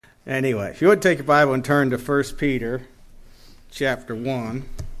Anyway, if you would take your Bible and turn to 1 Peter chapter 1.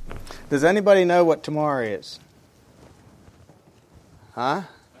 Does anybody know what tomorrow is? Huh?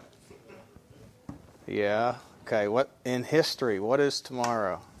 Yeah. Okay, what in history, what is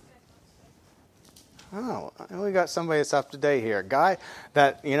tomorrow? Oh, we got somebody that's up to date here. Guy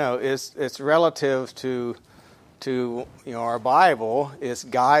that, it's relative to our Bible is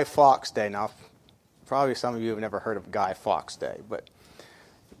Guy Fawkes Day. Now, probably some of you have never heard of Guy Fawkes Day, but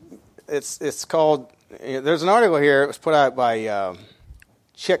it's called, there's an article here, it was put out by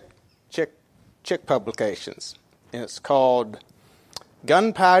Chick Publications, and it's called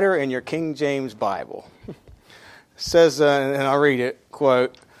Gunpowder in Your King James Bible. It says, and I'll read it,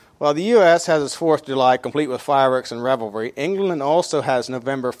 quote, "While the U.S. has its 4th of July complete with fireworks and revelry, England also has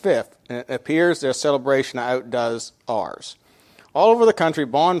November 5th, and it appears their celebration outdoes ours. All over the country,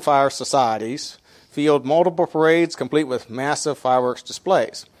 bonfire societies field multiple parades complete with massive fireworks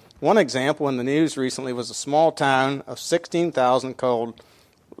displays. One example in the news recently was a small town of 16,000 called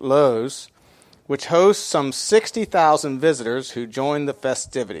Lowe's, which hosts some 60,000 visitors who join the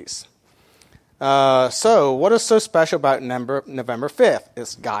festivities. So, what is so special about November 5th?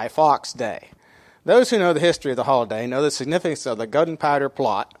 It's Guy Fawkes Day. Those who know the history of the holiday know the significance of the gunpowder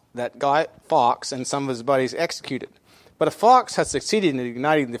plot that Guy Fawkes and some of his buddies executed. But if Fawkes had succeeded in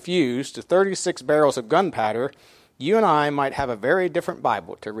igniting the fuse to 36 barrels of gunpowder, you and I might have a very different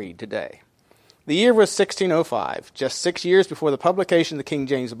Bible to read today. The year was 1605, just 6 years before the publication of the King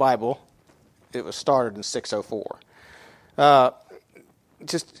James Bible. It was started in 604.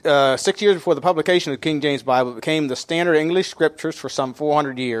 6 years before the publication of the King James Bible, it became the standard English scriptures for some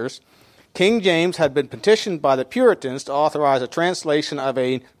 400 years. King James had been petitioned by the Puritans to authorize a translation of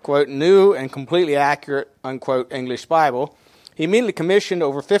a, quote, new and completely accurate, unquote, English Bible. He immediately commissioned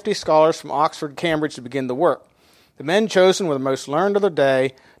over 50 scholars from Oxford and Cambridge to begin the work. The men chosen were the most learned of their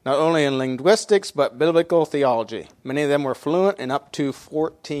day, not only in linguistics, but biblical theology. Many of them were fluent in up to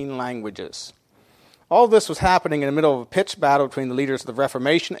 14 languages. All this was happening in the middle of a pitched battle between the leaders of the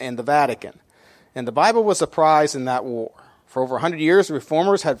Reformation and the Vatican. And the Bible was the prize in that war. For over 100 years, the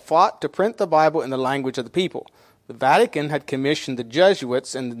Reformers had fought to print the Bible in the language of the people. The Vatican had commissioned the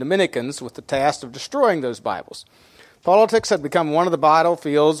Jesuits and the Dominicans with the task of destroying those Bibles. Politics had become one of the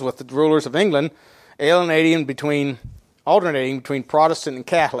battlefields with the rulers of England, alternating between Protestant and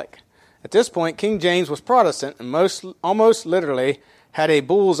Catholic. At this point, King James was Protestant and almost literally had a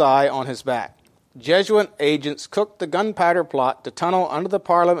bullseye on his back. Jesuit agents cooked the gunpowder plot to tunnel under the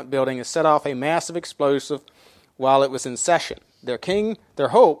Parliament building and set off a massive explosive while it was in session. Their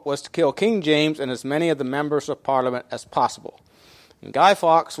hope was to kill King James and as many of the members of Parliament as possible. And Guy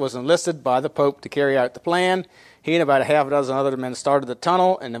Fawkes was enlisted by the Pope to carry out the plan. He and about a half a dozen other men started the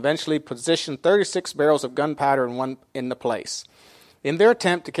tunnel and eventually positioned 36 barrels of gunpowder in the place. In their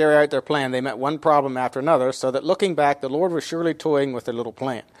attempt to carry out their plan, they met one problem after another, so that looking back, the Lord was surely toying with their little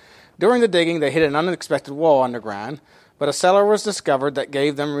plan. During the digging, they hit an unexpected wall underground, but a cellar was discovered that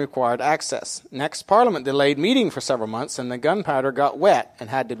gave them required access. Next, Parliament delayed meeting for several months, and the gunpowder got wet and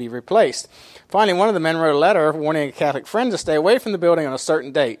had to be replaced. Finally, one of the men wrote a letter warning a Catholic friend to stay away from the building on a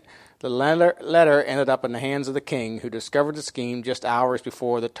certain date. The letter ended up in the hands of the king, who discovered the scheme just hours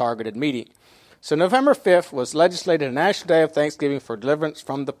before the targeted meeting. So November 5th was legislated a national day of thanksgiving for deliverance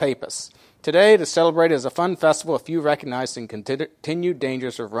from the papists. Today, to celebrate as a fun festival, a few recognized the continued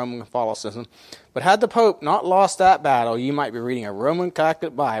dangers of Roman Catholicism. But had the Pope not lost that battle, you might be reading a Roman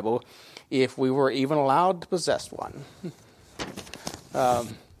Catholic Bible if we were even allowed to possess one.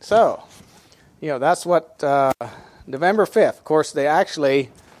 That's what November 5th. Of course, they actually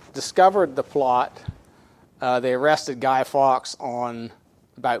discovered the plot. They arrested Guy Fawkes on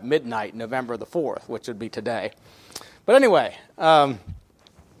about midnight, November the 4th, which would be today. But anyway,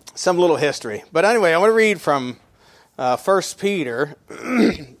 some little history. But anyway, I want to read from 1 Peter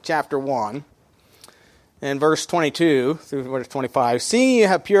chapter 1 and verse 22 through verse 25. "Seeing you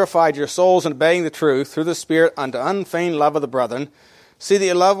have purified your souls in obeying the truth through the Spirit unto unfeigned love of the brethren, see that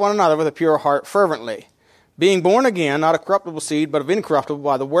you love one another with a pure heart fervently, being born again, not of corruptible seed, but of incorruptible,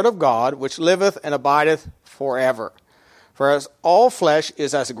 by the word of God, which liveth and abideth forever. For as all flesh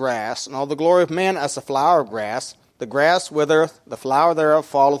is as grass, and all the glory of man as the flower of grass, the grass withereth, the flower thereof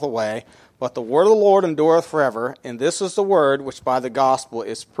falleth away, but the word of the Lord endureth forever, and this is the word which by the gospel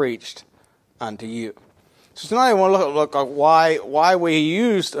is preached unto you." So tonight I want to look at why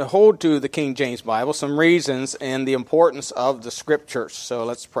we hold to the King James Bible, some reasons and the importance of the Scriptures. So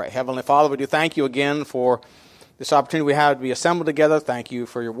let's pray. Heavenly Father, we do thank you again for this opportunity we have to be assembled together. Thank you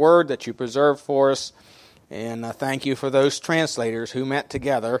for your word that you preserved for us, and thank you for those translators who met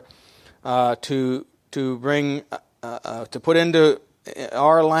together to bring to put into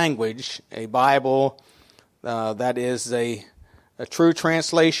our language a Bible that is a true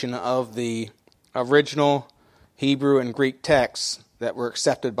translation of the original Hebrew and Greek texts that were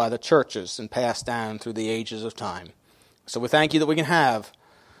accepted by the churches and passed down through the ages of time. So we thank you that we can have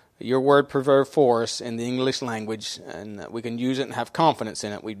your word preserved for us in the English language, and that we can use it and have confidence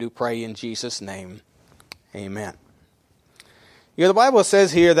in it. We do pray in Jesus' name. Amen. The Bible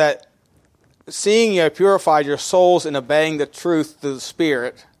says here that seeing you have purified your souls in obeying the truth through the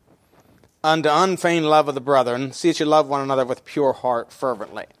Spirit, unto unfeigned love of the brethren, see that you love one another with pure heart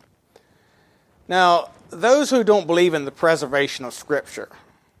fervently. Now, those who don't believe in the preservation of Scripture,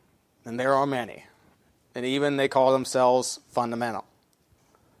 and there are many, and even they call themselves fundamental,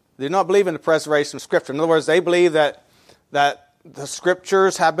 they do not believe in the preservation of Scripture. In other words, they believe that the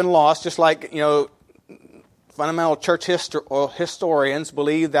Scriptures have been lost, just like, fundamental church historians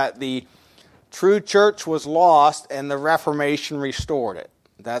believe that the true church was lost and the Reformation restored it.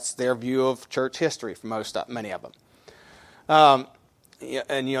 That's their view of church history for many of them. And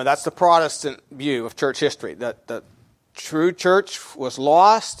that's the Protestant view of church history, that the true church was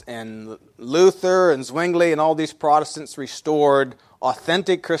lost and Luther and Zwingli and all these Protestants restored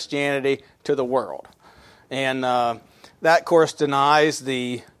authentic Christianity to the world. And that, of course, denies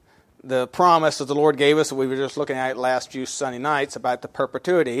the promise that the Lord gave us that we were just looking at last few Sunday nights about the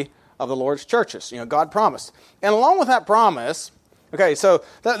perpetuity of the Lord's churches. God promised. And along with that promise, okay, so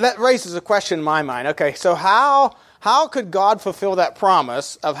that raises a question in my mind. Okay, so how could God fulfill that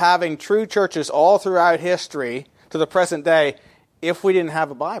promise of having true churches all throughout history to the present day if we didn't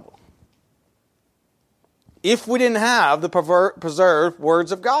have a Bible? If we didn't have the preserved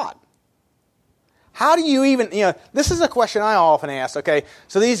words of God? How do you even, this is a question I often ask, okay?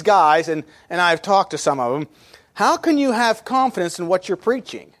 So these guys, and I've talked to some of them, how can you have confidence in what you're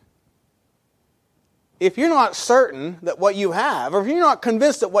preaching if you're not certain that what you have, or if you're not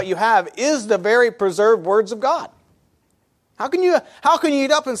convinced that what you have is the very preserved words of God? How can you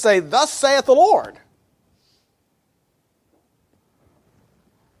get up and say, "Thus saith the Lord"?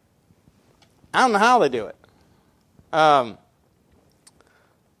 I don't know how they do it.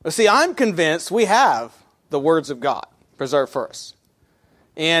 See, I'm convinced we have the words of God preserved for us.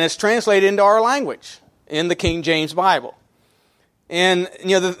 And it's translated into our language in the King James Bible. And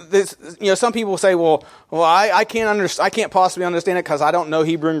some people say, well, I can't possibly understand it because I don't know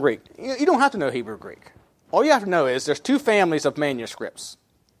Hebrew and Greek. You don't have to know Hebrew and Greek. All you have to know is there's two families of manuscripts.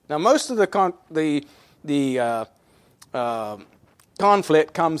 Now, most of the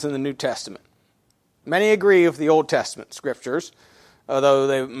conflict comes in the New Testament. Many agree with the Old Testament scriptures, although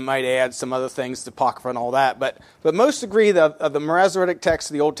they might add some other things, the Apocrypha and all that. But most agree that the Masoretic text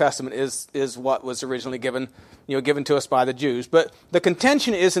of the Old Testament is what was originally given to us by the Jews. But the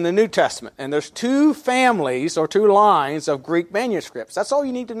contention is in the New Testament, and there's two families or two lines of Greek manuscripts. That's all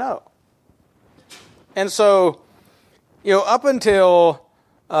you need to know. And so, up until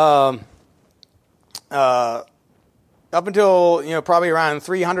probably around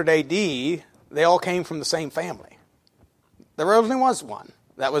 300 A.D., they all came from the same family. There only was one.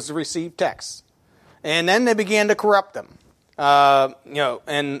 That was the received text. And then they began to corrupt them.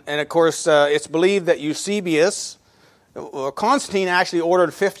 And of course, it's believed that Eusebius, Constantine actually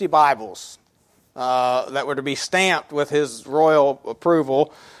ordered 50 Bibles that were to be stamped with his royal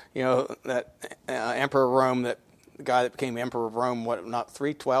approval. That Emperor of Rome, the guy that became Emperor of Rome,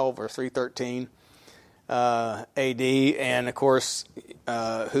 312 or 313 A.D., and of course,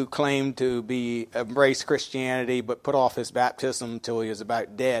 who claimed to embrace Christianity but put off his baptism until he was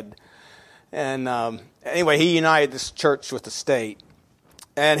about dead. And anyway, he united this church with the state,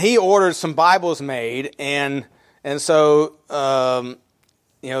 and he ordered some Bibles made, and so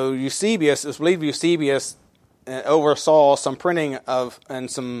Eusebius, it was believed Eusebius oversaw some printing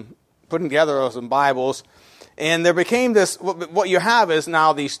and some putting together of some Bibles, and there became this. What you have is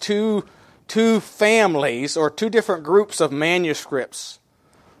now these two families or two different groups of manuscripts.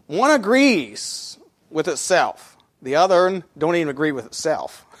 One agrees with itself. The other don't even agree with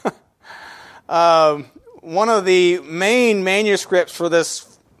itself. One of the main manuscripts for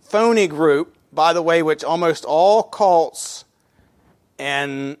this phony group, by the way, which almost all cults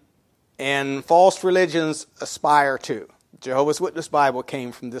and false religions aspire to. Jehovah's Witness Bible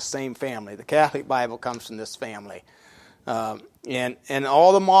came from this same family. The Catholic Bible comes from this family. And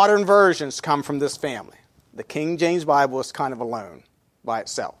all the modern versions come from this family. The King James Bible is kind of alone by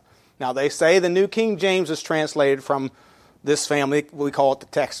itself. Now, they say the New King James is translated from this family. We call it the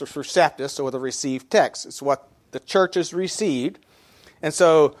Textus Receptus, or the received text. It's what the church has received. And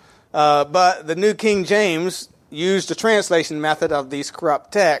so, but the New King James used the translation method of these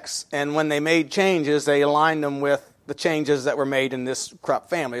corrupt texts, and when they made changes, they aligned them with the changes that were made in this Krupp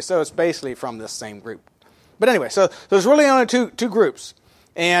family. So it's basically from this same group. But anyway, so there's really only two groups.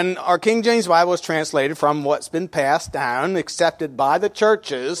 And our King James Bible is translated from what's been passed down, accepted by the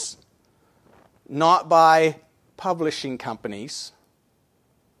churches, not by publishing companies.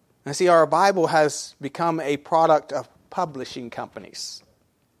 And see, our Bible has become a product of publishing companies,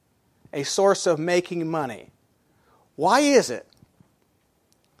 a source of making money. Why is it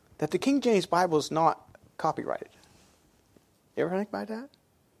that the King James Bible is not copyrighted? You ever think about that?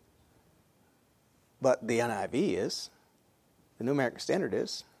 But the NIV is. The New American Standard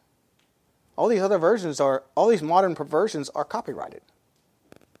is. All these other versions all these modern versions are copyrighted.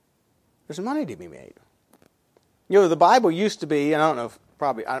 There's money to be made. The Bible used to be, and I don't know,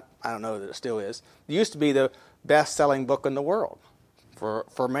 I don't know that it still is, it used to be the best-selling book in the world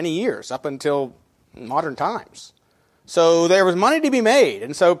for many years, up until modern times. So there was money to be made,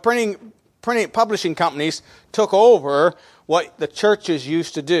 and so publishing companies took over what the churches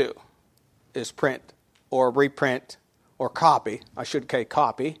used to do, is print or reprint or copy,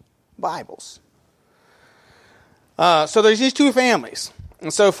 copy Bibles. So there's these two families.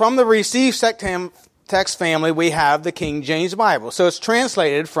 And so from the received text family, we have the King James Bible. So it's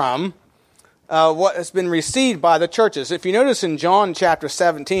translated from what has been received by the churches. If you notice in John chapter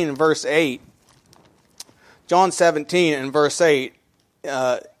 17 and verse 8, John 17 and verse 8,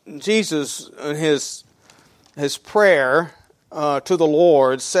 Jesus, in his prayer to the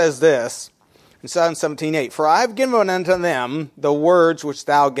Lord, says this, in John 17:8, "For I have given unto them the words which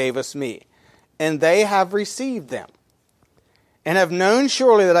thou gavest me, and they have received them, and have known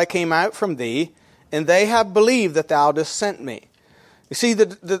surely that I came out from thee, and they have believed that thou didst sent me." You see, the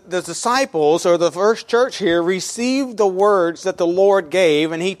disciples, or the first church here, received the words that the Lord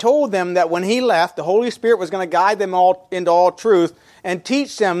gave, and he told them that when he left, the Holy Spirit was going to guide them all into all truth and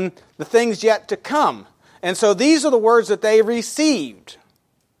teach them the things yet to come. And so these are the words that they received,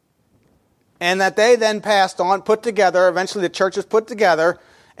 and that they then passed on, put together, eventually the churches put together,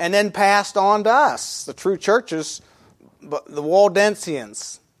 and then passed on to us. The true churches, the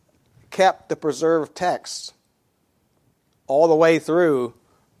Waldensians, kept the preserved text all the way through,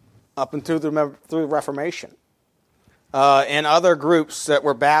 up and through the Reformation, and other groups that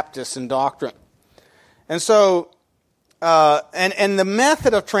were Baptists in doctrine. And so, and the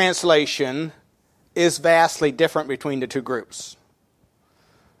method of translation is vastly different between the two groups.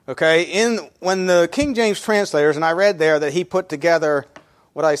 Okay, when the King James translators, and I read there that he put together,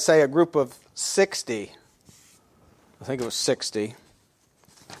 a group of 60. I think it was 60.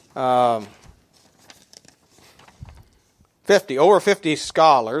 50, over 50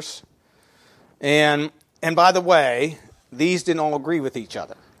 scholars. And by the way, these didn't all agree with each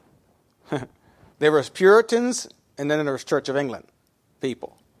other. There was Puritans, and then there was Church of England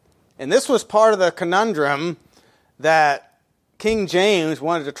people. And this was part of the conundrum that King James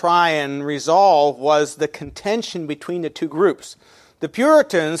wanted to try and resolve, was the contention between the two groups. The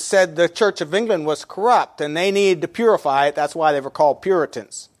Puritans said the Church of England was corrupt and they needed to purify it. That's why they were called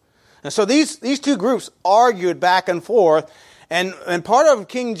Puritans. And so these two groups argued back and forth, and part of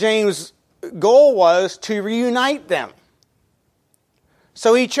King James' goal was to reunite them.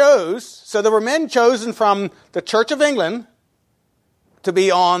 So there were men chosen from the Church of England to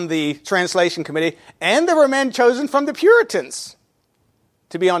be on the translation committee, and there were men chosen from the Puritans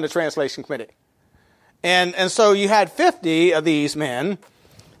to be on the translation committee. And so you had 50 of these men,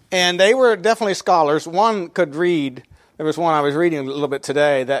 and they were definitely scholars. One could read, there was one I was reading a little bit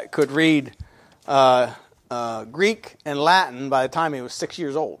today that could read Greek and Latin by the time he was 6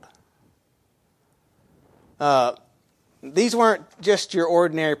 years old. These weren't just your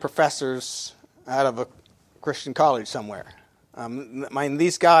ordinary professors out of a Christian college somewhere.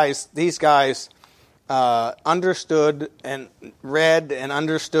 These guys understood and read and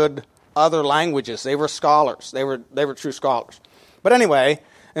understood other languages. They were scholars. They were true scholars. But anyway,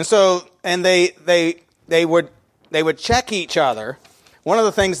 they would check each other. One of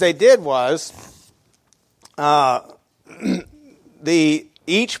the things they did was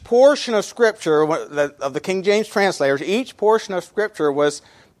each portion of Scripture of the King James translators, each portion of Scripture was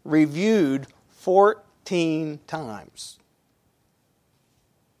reviewed 14 times.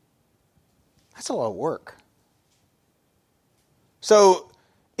 That's a lot of work. So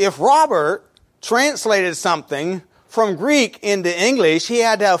if Robert translated something from Greek into English, he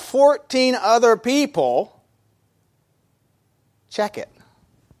had to have 14 other people check it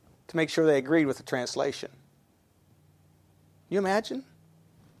to make sure they agreed with the translation. You imagine?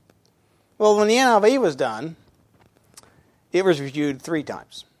 Well, when the NIV was done, it was reviewed 3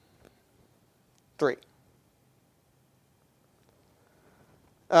 times. 3.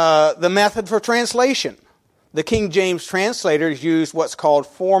 The method for translation. the King James translators used what's called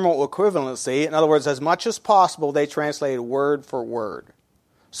formal equivalency. In other words, as much as possible, they translated word for word.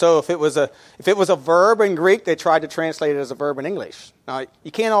 So if it was a verb in Greek, they tried to translate it as a verb in English. Now,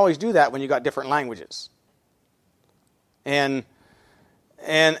 you can't always do that when you've got different languages. And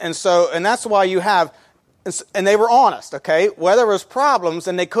that's why you have, and they were honest, okay? Where there was problems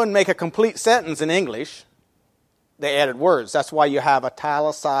and they couldn't make a complete sentence in English, they added words. That's why you have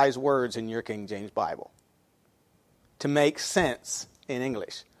italicized words in your King James Bible, to make sense in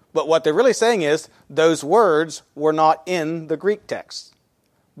English. But what they're really saying is those words were not in the Greek text.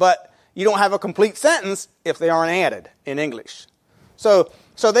 But you don't have a complete sentence if they aren't added in English. So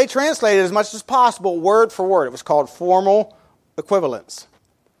they translated as much as possible word for word. It was called formal equivalence.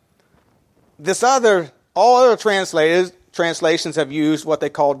 All other translations have used what they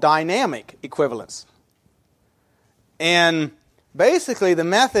call dynamic equivalence. And basically the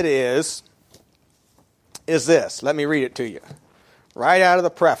method is this. Let me read it to you. Right out of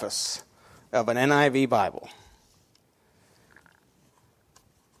the preface of an NIV Bible.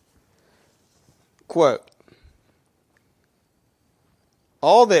 Quote,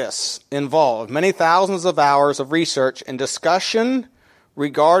 all this involved many thousands of hours of research and discussion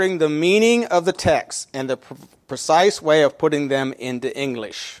regarding the meaning of the text and the precise way of putting them into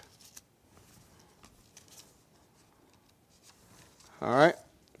English. All right?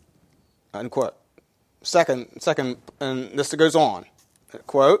 Unquote. Second, and this goes on.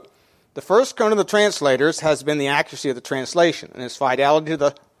 Quote, the first cone of the translators has been the accuracy of the translation and its fidelity to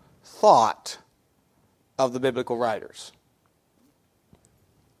the thought of the biblical writers.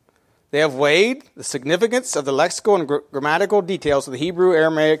 They have weighed the significance of the lexical and grammatical details of the Hebrew,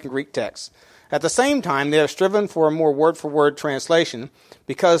 Aramaic, and Greek texts. At the same time, they have striven for a more word-for-word translation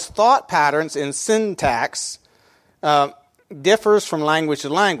because thought patterns in syntax differs from language to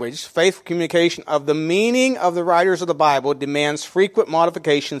language. Faithful communication of the meaning of the writers of the Bible demands frequent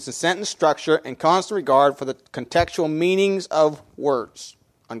modifications in sentence structure and constant regard for the contextual meanings of words.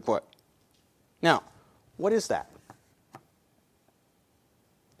 Unquote. Now, what is that?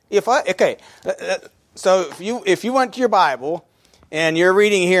 So if you went to your Bible and you're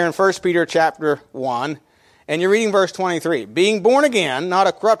reading here in 1 Peter chapter 1, and you're reading verse 23, being born again, not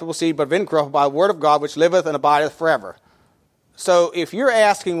of corruptible seed, but of incorruptible, by the word of God, which liveth and abideth forever. So if you're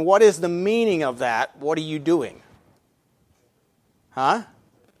asking what is the meaning of that, what are you doing? Huh?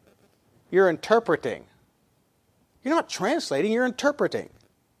 You're interpreting. You're not translating, you're interpreting.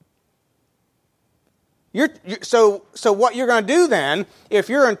 So what you're going to do then, if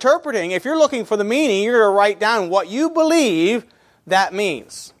you're interpreting, if you're looking for the meaning, you're going to write down what you believe that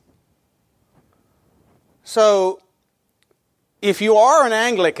means. So if you are an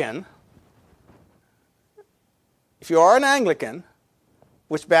Anglican,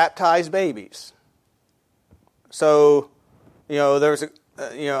 which baptize babies, so there's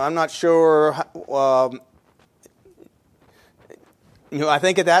I'm not sure. I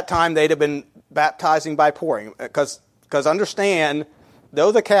think at that time they'd have been baptizing by pouring, because understand,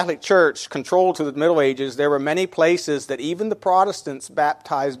 though the Catholic Church controlled to the Middle Ages, there were many places that even the Protestants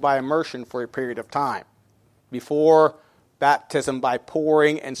baptized by immersion for a period of time before baptism by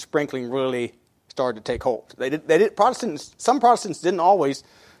pouring and sprinkling really started to take hold. Some Protestants didn't always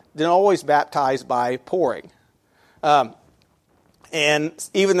baptize by pouring, and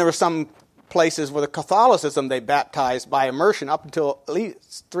even there were some places where the Catholicism they baptized by immersion up until at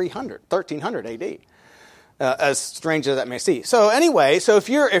least 1300 AD. As strange as that may seem. So anyway, so if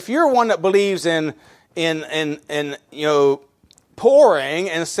you're one that believes in pouring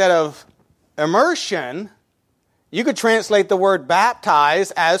instead of immersion, you could translate the word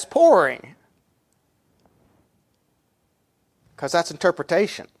baptize as pouring, because that's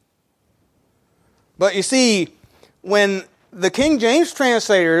interpretation. But you see, when the King James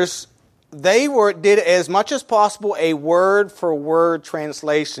translators, they did as much as possible a word-for-word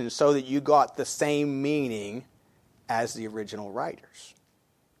translation so that you got the same meaning as the original writers.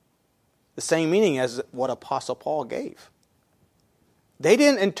 The same meaning as what Apostle Paul gave. They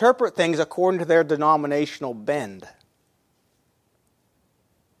didn't interpret things according to their denominational bend.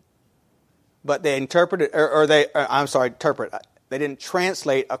 But they interpreted, they didn't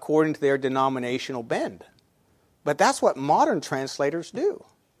translate according to their denominational bend. But that's what modern translators do.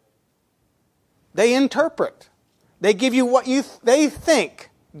 They interpret. They give you what they think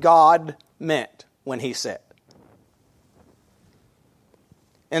God meant when He said.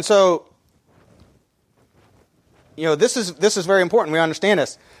 And so, this is very important. We understand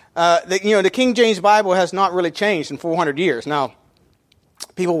this. The King James Bible has not really changed in 400 years. Now,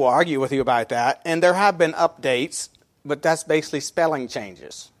 people will argue with you about that, and there have been updates, but that's basically spelling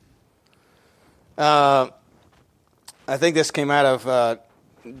changes. I think this came out of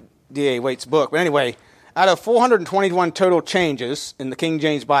D.A. Waite's book. But anyway, out of 421 total changes in the King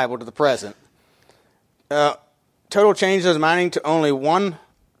James Bible to the present, total changes amounting to only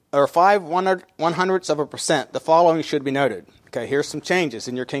 0.05%, the following should be noted. Okay, here's some changes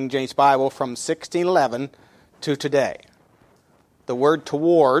in your King James Bible from 1611 to today. The word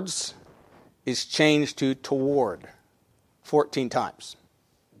towards is changed to toward 14 times.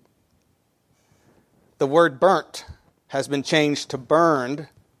 The word burnt has been changed to burned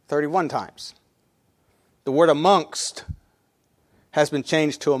 31 times. The word amongst has been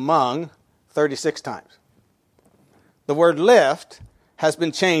changed to among 36 times. The word lift has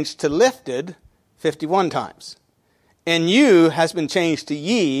been changed to lifted 51 times. And you has been changed to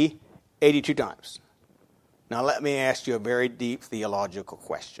ye 82 times. Now let me ask you a very deep theological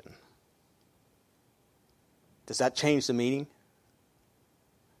question. Does that change the meaning?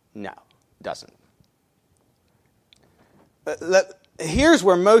 No, it doesn't. Here's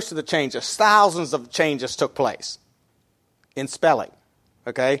where most of the changes, thousands of changes took place in spelling.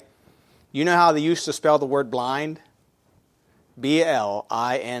 Okay? You know how they used to spell the word blind?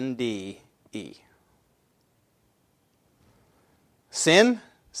 B-L-I-N-D-E. Sin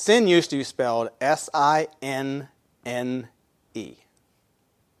used to be spelled S-I-N-N-E.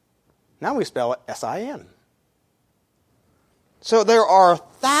 Now we spell it S-I-N. So there are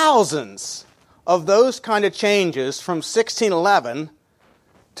thousands of those kind of changes from 1611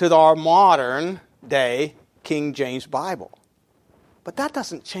 to our modern day King James Bible. But that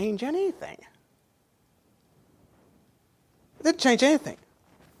doesn't change anything. It didn't change anything.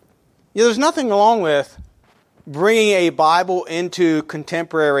 There's nothing wrong with bringing a Bible into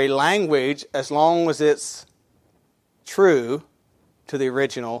contemporary language as long as it's true to the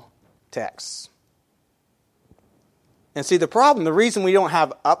original text. And see, the reason we don't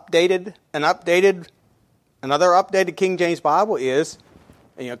have another updated King James Bible is,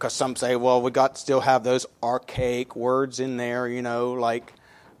 because some say, well, we still have those archaic words in there, like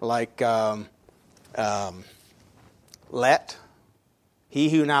let, he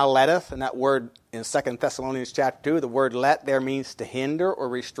who now letteth, and that word in 2 Thessalonians chapter 2, the word let there means to hinder or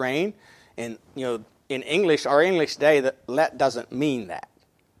restrain. And, in English, our English today, that let doesn't mean that.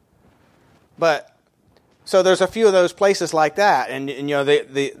 But, so there's a few of those places like that. And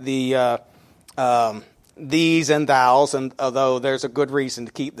these and thous, and although there's a good reason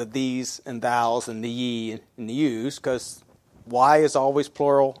to keep the these and thous and the ye and the yous, because Y is always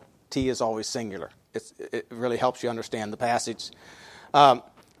plural, T is always singular. It really helps you understand the passage.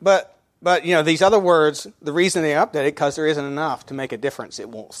 But these other words, the reason they update it, because there isn't enough to make a difference. It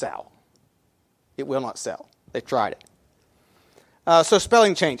won't sell. It will not sell. They tried it. So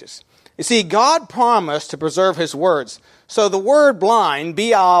spelling changes. You see, God promised to preserve His words. So the word blind,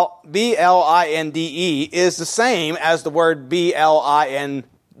 B-L-I-N-D-E, is the same as the word B-L-I-N-D-E.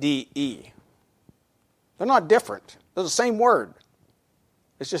 They're not different. They're the same word.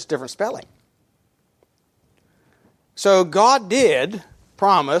 It's just different spelling. So God did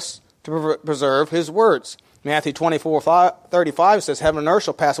promise to preserve His words. Matthew 24:35 says, heaven and earth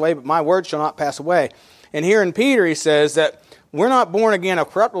shall pass away, but my word shall not pass away. And here in Peter he says that we're not born again of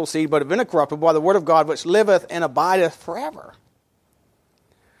corruptible seed, but of incorruptible by the word of God, which liveth and abideth forever.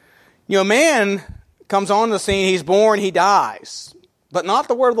 Man comes on the scene, he's born, he dies, but not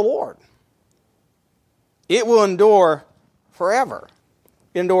the word of the Lord. It will endure forever.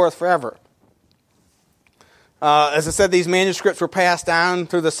 It endureth forever. As I said, these manuscripts were passed down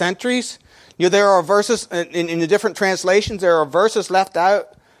through the centuries. There are verses, in the different translations, there are verses left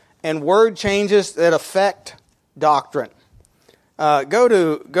out and word changes that affect doctrine. Go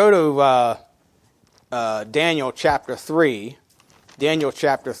to Daniel chapter 3. Daniel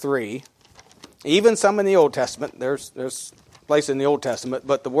chapter 3. Even some in the Old Testament. There's place in the Old Testament,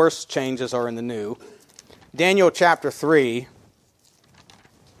 but the worst changes are in the New. Daniel chapter 3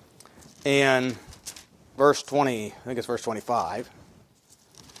 and verse 20, I think it's verse 25.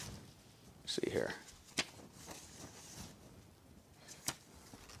 Let's see here.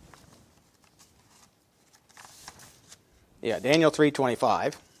 Yeah, Daniel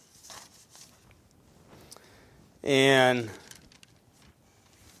 3:25. And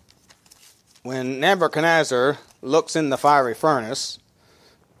when Nebuchadnezzar looks in the fiery furnace,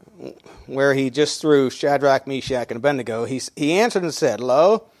 where he just threw Shadrach, Meshach, and Abednego, he answered and said,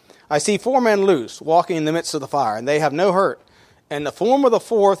 Lo, I see 4 men loose, walking in the midst of the fire, and they have no hurt. And the form of the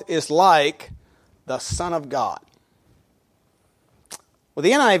fourth is like the Son of God. Well,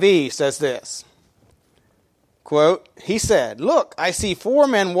 the NIV says this. Quote, he said, look, I see 4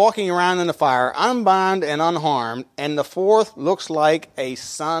 men walking around in the fire, unbound and unharmed, and the fourth looks like a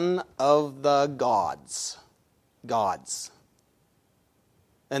son of the gods. gods.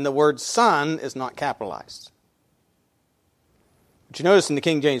 And the word son is not capitalized. But you notice in the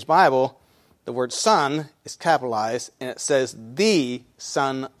King James Bible, the word son is capitalized, and it says the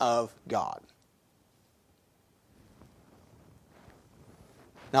Son of God.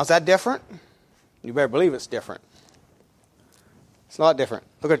 Now, is that different? You better believe it's different. It's a lot different.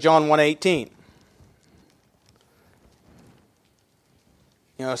 Look at John 1:18.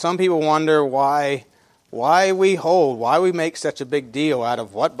 You know, some people wonder why we make such a big deal out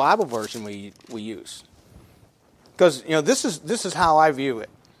of what Bible version we use. Because, you know, this is how I view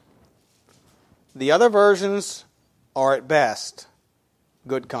it. The other versions are at best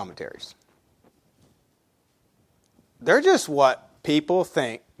good commentaries. They're just what people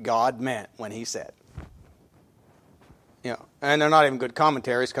think God meant when he said. You know, and they're not even good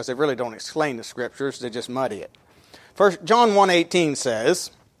commentaries because they really don't explain the scriptures, they just muddy it. First, John 1:18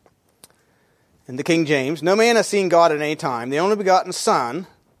 says, in the King James, no man has seen God at any time. The only begotten Son.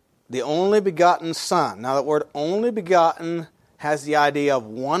 Now that word only begotten has the idea of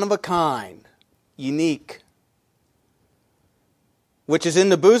one of a kind, unique, which is in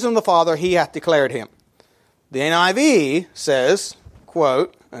the bosom of the Father, he hath declared him. The NIV says,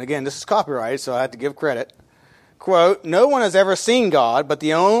 quote, and again this is copyrighted so I have to give credit, quote, no one has ever seen God, but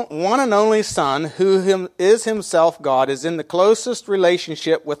the one and only Son, who is himself God, is in the closest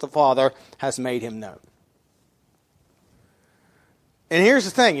relationship with the Father, has made him known. And here's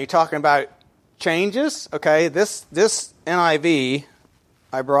the thing, you're talking about changes, okay? This NIV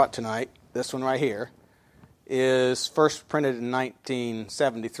I brought tonight, this one right here, is first printed in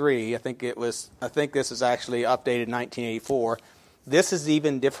 1973. I think this is actually updated in 1984. This is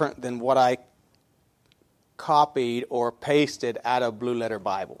even different than what I copied or pasted out of Blue Letter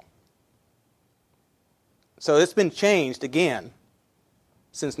Bible. So it's been changed again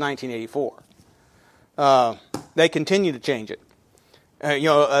since 1984. They continue to change it. You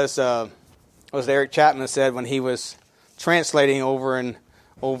know, as Eric Chapman said when he was translating over in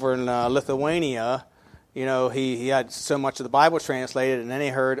Lithuania, you know, he had so much of the Bible translated, and then he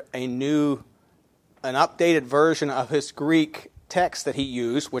heard an updated version of his Greek text that he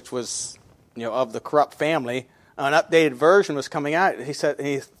used, which was, you know, of the corrupt family. An updated version was coming out. He said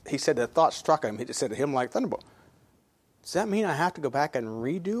the thought struck him. He just said to him like thunderbolt, does that mean I have to go back and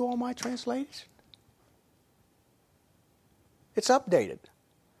redo all my translations? It's updated.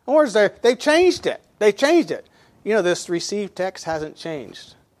 In other words, they've changed it. They've changed it. You know, this received text hasn't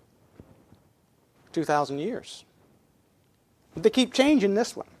changed. 2,000 years. But they keep changing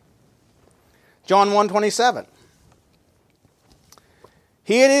this one. John 1:27.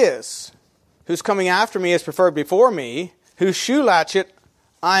 He it is who's coming after me is preferred before me, whose shoe latchet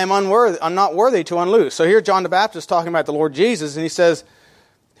I'm not worthy to unloose. So here John the Baptist talking about the Lord Jesus, and he says,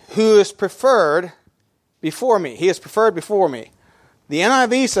 who is preferred before me. He is preferred before me. The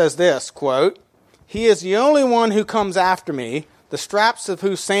NIV says this, quote, he is the only one who comes after me, the straps of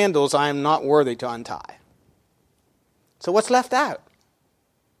whose sandals I am not worthy to untie. So what's left out?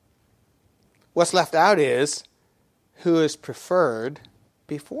 What's left out is who is preferred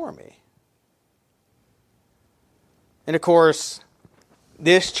before me. And of course,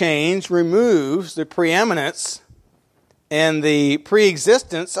 this change removes the preeminence and the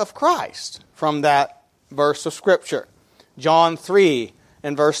preexistence of Christ from that verse of Scripture. John 3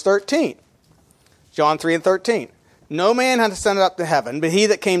 and verse 13. John 3 and 13. No man hath ascended up to heaven, but he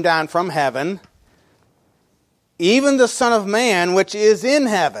that came down from heaven, even the Son of Man which is in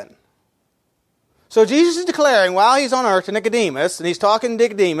heaven. So Jesus is declaring while he's on earth to Nicodemus, and he's talking to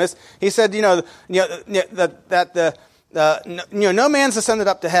Nicodemus, he said, no man's ascended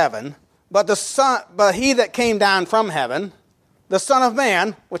up to heaven, but he that came down from heaven, the Son of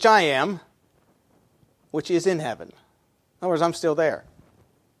Man, which I am, which is in heaven. In other words, I'm still there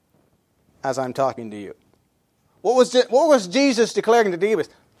as I'm talking to you. What was Jesus declaring to Nicodemus?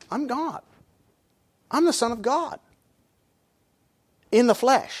 I'm God. I'm the Son of God in the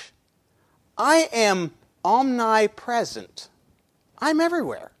flesh. I am omnipresent. I'm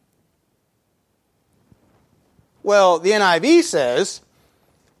everywhere. Well, the NIV says,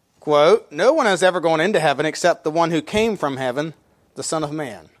 quote, no one has ever gone into heaven except the one who came from heaven, the Son of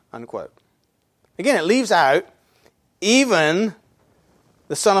Man, unquote. Again, it leaves out even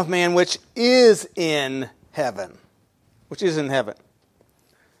the Son of Man which is in heaven. Which is in heaven.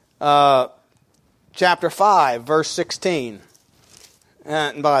 Chapter 5, verse 16.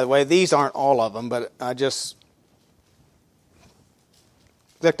 And by the way, these aren't all of them, but I just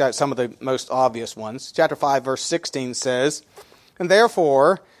picked out some of the most obvious ones. Chapter 5, verse 16 says, and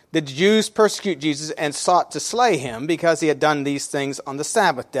therefore the Jews persecute Jesus and sought to slay him because he had done these things on the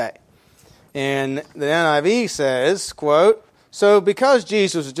Sabbath day. And the NIV says, quote, "So because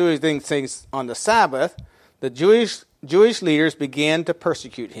Jesus was doing things on the Sabbath, the Jewish leaders began to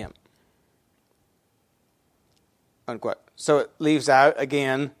persecute him." Unquote. So it leaves out,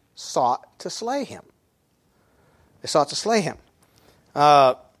 again, sought to slay him. They sought to slay him.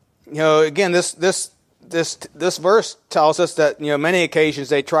 Again, this verse tells us that, many occasions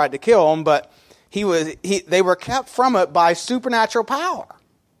they tried to kill him, but they were kept from it by supernatural power.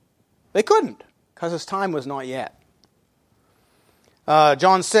 They couldn't, because his time was not yet.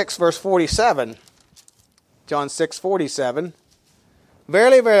 John 6, verse 47. John 6:47.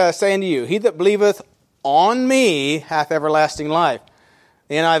 "Verily, verily, I say unto you, he that believeth on me hath everlasting life."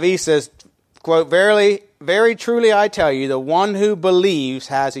 The NIV says, quote, "Verily, very truly I tell you, the one who believes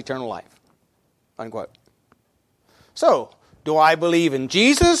has eternal life." Unquote. So, do I believe in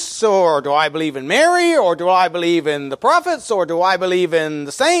Jesus, or do I believe in Mary, or do I believe in the prophets, or do I believe in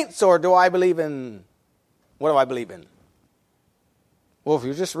the saints, or do I believe in... What do I believe in? Well, if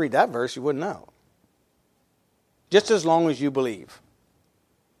you just read that verse, you wouldn't know. Just as long as you believe.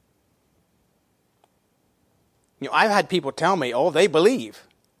 I've had people tell me, oh, they believe.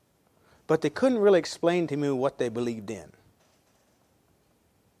 But they couldn't really explain to me what they believed in.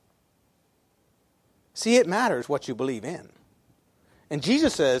 See, it matters what you believe in. And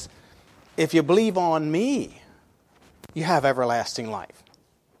Jesus says, if you believe on me, you have everlasting life.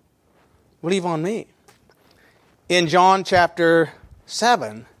 Believe on me. In John chapter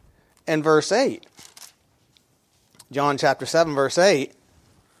 7 and verse 8. John chapter 7, verse 8.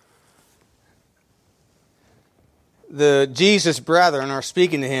 The Jesus brethren are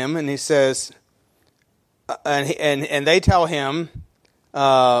speaking to him, and he says, and they tell him,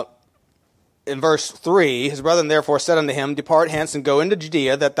 in verse 3, his brethren therefore said unto him, Depart hence and go into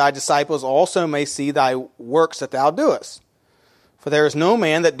Judea, that thy disciples also may see thy works that thou doest. For there is no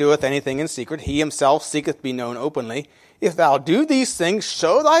man that doeth anything in secret. He himself seeketh to be known openly. If thou do these things,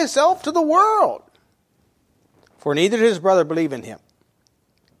 show thyself to the world. For neither did his brother believe in him.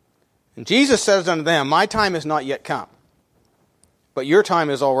 And Jesus says unto them, My time is not yet come, but your time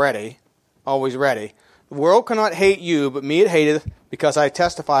is already, always ready. The world cannot hate you, but me it hateth, because I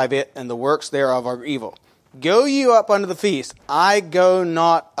testify of it, and the works thereof are evil. Go you up unto the feast. I go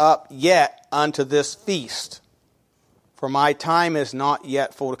not up yet unto this feast, for my time is not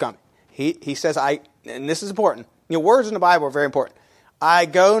yet full to come. He says, and this is important. Words in the Bible are very important. I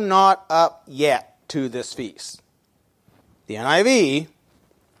go not up yet to this feast. The NIV,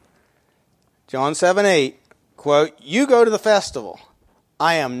 John 7:8, quote, You go to the festival.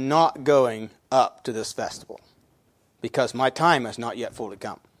 I am not going up to this festival, because my time has not yet fully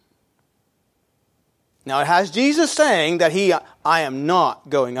come. Now it has Jesus saying that I am not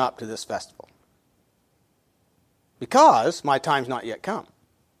going up to this festival, because my time's not yet come.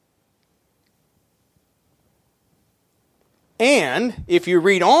 And if you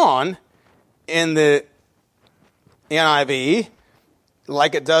read on in the NIV,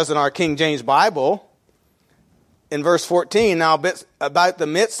 like it does in our King James Bible, in verse 14, now about the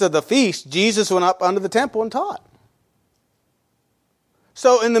midst of the feast, Jesus went up unto the temple and taught.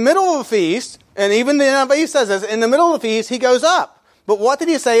 So in the middle of a feast, and even the NIV says this, in the middle of the feast, he goes up. But what did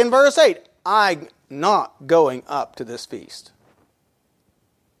he say in verse 8? I'm not going up to this feast.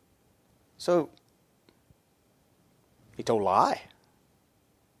 So, he told a lie,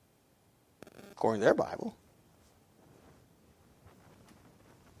 according to their Bible.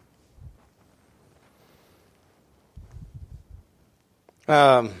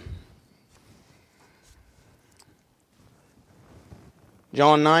 John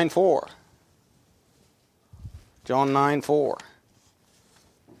 9:4. John 9:4.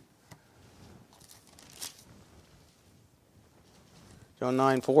 John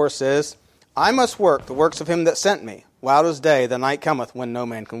 9:4 says, I must work the works of him that sent me. While it is day, the night cometh when no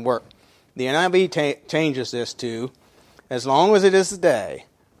man can work. The NIV changes this to, as long as it is the day,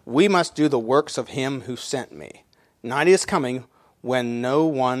 we must do the works of him who sent me. Night is coming when no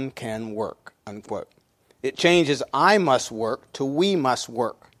one can work. Unquote. It changes I must work to we must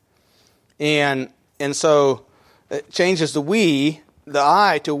work. And so it changes the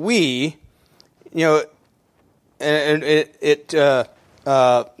I to we, and it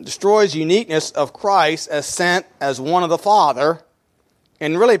destroys the uniqueness of Christ as sent as one of the Father,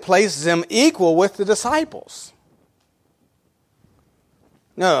 and really places him equal with the disciples.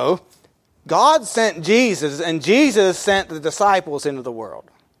 No, God sent Jesus, and Jesus sent the disciples into the world.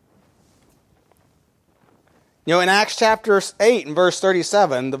 In Acts chapter 8 and verse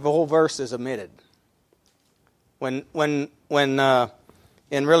 37, the whole verse is omitted. And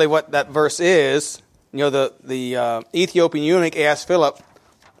really what that verse is, the Ethiopian eunuch asked Philip,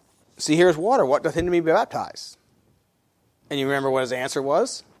 See, here's water. What doth hinder me to be baptized? And you remember what his answer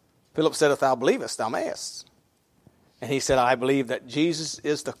was? Philip said, if thou believest, thou mayest. And he said, I believe that Jesus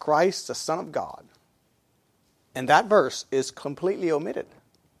is the Christ, the Son of God. And that verse is completely omitted.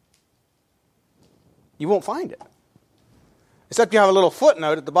 You won't find it. Except you have a little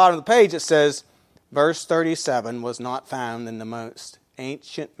footnote at the bottom of the page that says, verse 37 was not found in the most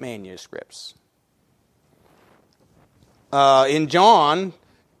ancient manuscripts. In John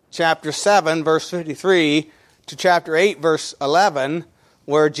chapter 7, verse 53, to chapter 8, verse 11,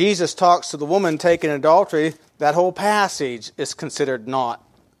 where Jesus talks to the woman taken in adultery, that whole passage is considered not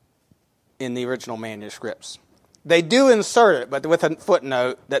in the original manuscripts. They do insert it, but with a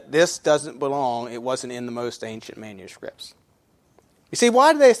footnote that this doesn't belong, it wasn't in the most ancient manuscripts. You see,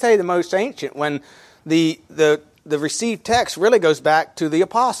 why do they say the most ancient when the received text really goes back to the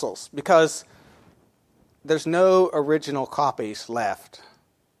apostles? Because there's no original copies left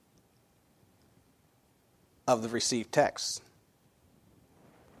of the received text.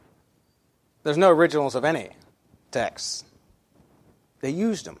 There's no originals of any texts. They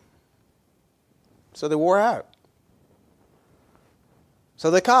used them. So they wore out. So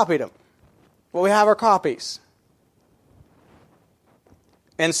they copied them. Well, we have our copies.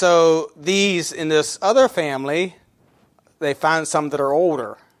 And so these, in this other family, they found some that are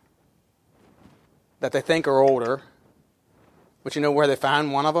older, that they think are older. But you know where they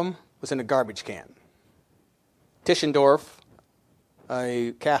found one of them? Was in a garbage can. Tischendorf,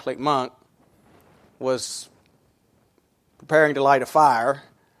 a Catholic monk, was preparing to light a fire,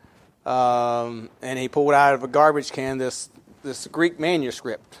 and he pulled out of a garbage can this Greek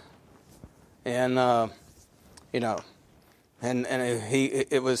manuscript, and it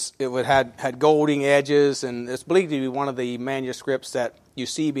had golden edges, and it's believed to be one of the manuscripts that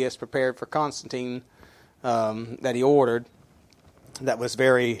Eusebius prepared for Constantine, that he ordered. That was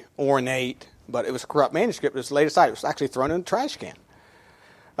very ornate, but it was a corrupt manuscript. It was laid aside. It was actually thrown in the trash can.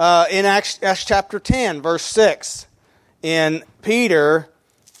 In Acts chapter 10, verse 6, in Peter,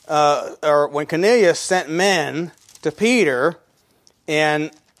 or when Cornelius sent men to Peter,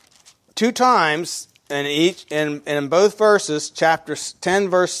 and 2 times, and in both verses, chapter 10,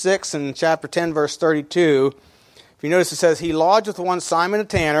 verse 6, and chapter 10, verse 32, if you notice, it says, he lodged with one Simon a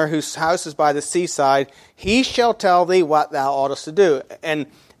tanner, whose house is by the seaside. He shall tell thee what thou oughtest to do. And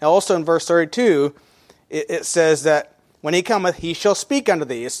also in verse 32, it says that when he cometh, he shall speak unto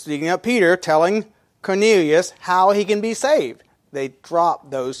thee. It's speaking of Peter telling Cornelius how he can be saved. They drop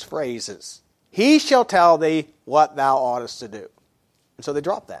those phrases. He shall tell thee what thou oughtest to do. And so they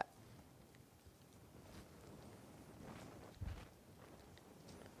drop that.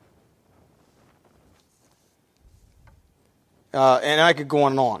 And I could go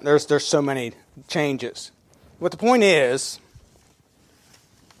on and on. There's so many changes. But the point is,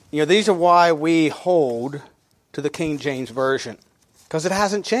 these are why we hold to the King James Version, because it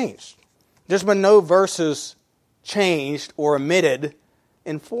hasn't changed. There's been no verses changed or omitted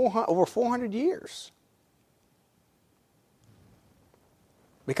in over 400 years.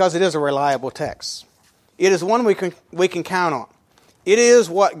 Because it is a reliable text. It is one we can count on. It is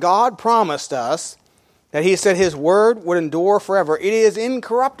what God promised us, that He said His word would endure forever. It is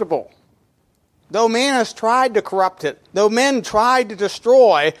incorruptible. Though man has tried to corrupt it, though men tried to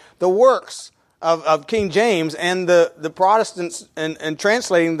destroy the works of King James and the Protestants and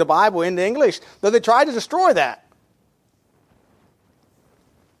translating the Bible into English, though they tried to destroy that,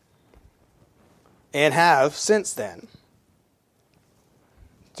 and have since then,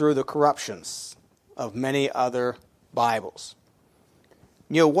 through the corruptions of many other Bibles.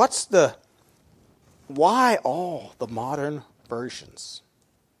 Why all the modern versions?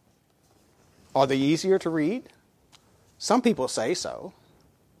 Are they easier to read? Some people say so.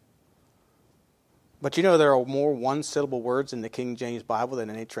 But there are more one-syllable words in the King James Bible than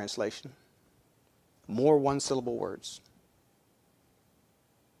any translation. More one-syllable words.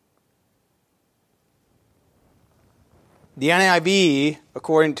 The NIV,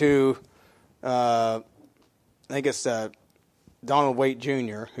 according to, I think it's Donald Waite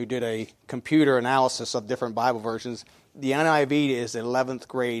Jr., who did a computer analysis of different Bible versions, the NIV is 11th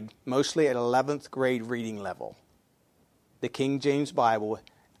grade, mostly at 11th grade reading level. The King James Bible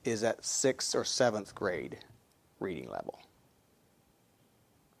is at 6th or 7th grade reading level.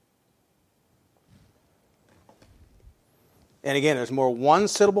 And again, there's more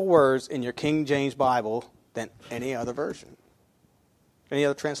one-syllable words in your King James Bible than any other version, any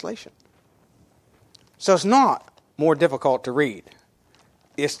other translation. So it's not more difficult to read.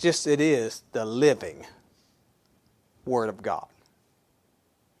 It's just it is the living Word of God.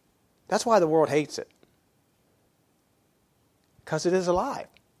 That's why the world hates it. Because it is alive.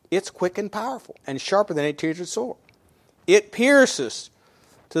 It's quick and powerful, and sharper than a two-edged sword. It pierces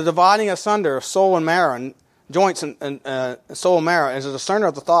to the dividing asunder of soul and marrow, and joints and soul and marrow, and is a discerner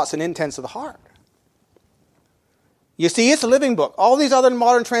of the thoughts and intents of the heart. You see, it's a living book. All these other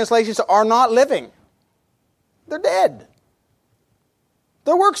modern translations are not living. They're dead.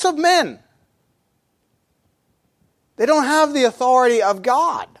 They're works of men. They don't have the authority of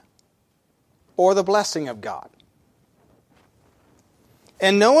God or the blessing of God.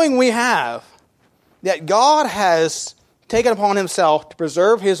 And knowing we have that God has taken upon himself to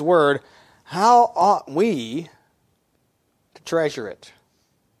preserve his word, how ought we to treasure it?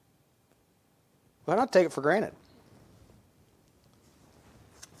 Why not take it for granted?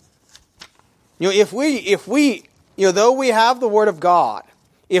 If we, though we have the word of God,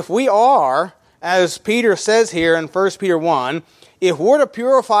 if we are, as Peter says here in 1 Peter 1, if we're to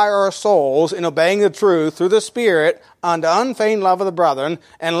purify our souls in obeying the truth through the Spirit unto unfeigned love of the brethren,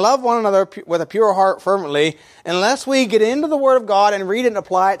 and love one another with a pure heart fervently, unless we get into the Word of God and read it and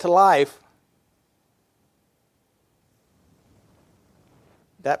apply it to life,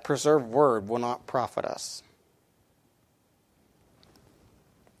 that preserved Word will not profit us.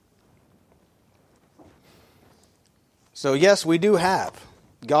 So yes, we do have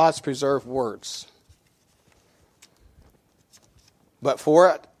God's preserved words. But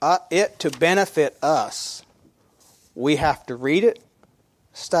for it to benefit us, we have to read it,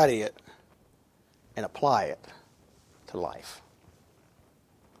 study it, and apply it to life.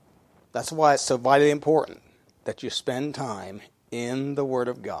 That's why it's so vitally important that you spend time in the Word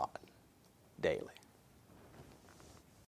of God daily.